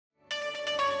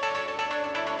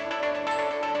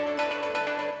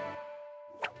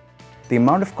the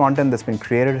amount of content that's been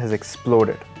created has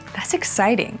exploded. That's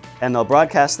exciting. And they'll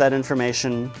broadcast that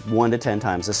information 1 to 10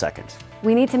 times a second.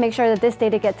 We need to make sure that this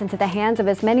data gets into the hands of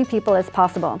as many people as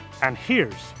possible. And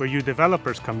here's where you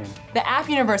developers come in. The app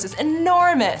universe is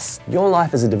enormous. Your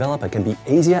life as a developer can be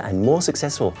easier and more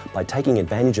successful by taking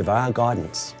advantage of our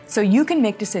guidance. So you can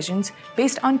make decisions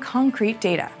based on concrete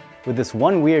data. With this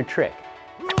one weird trick.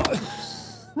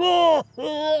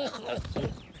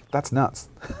 That's nuts.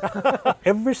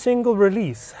 Every single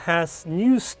release has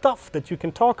new stuff that you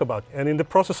can talk about. And in the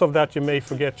process of that, you may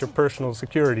forget your personal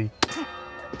security.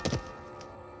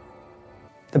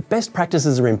 The best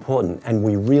practices are important, and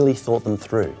we really thought them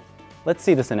through. Let's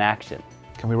see this in action.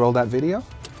 Can we roll that video?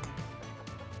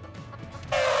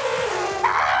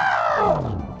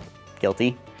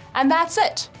 Guilty. And that's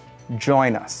it.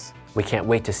 Join us. We can't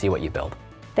wait to see what you build.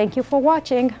 Thank you for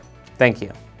watching. Thank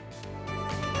you.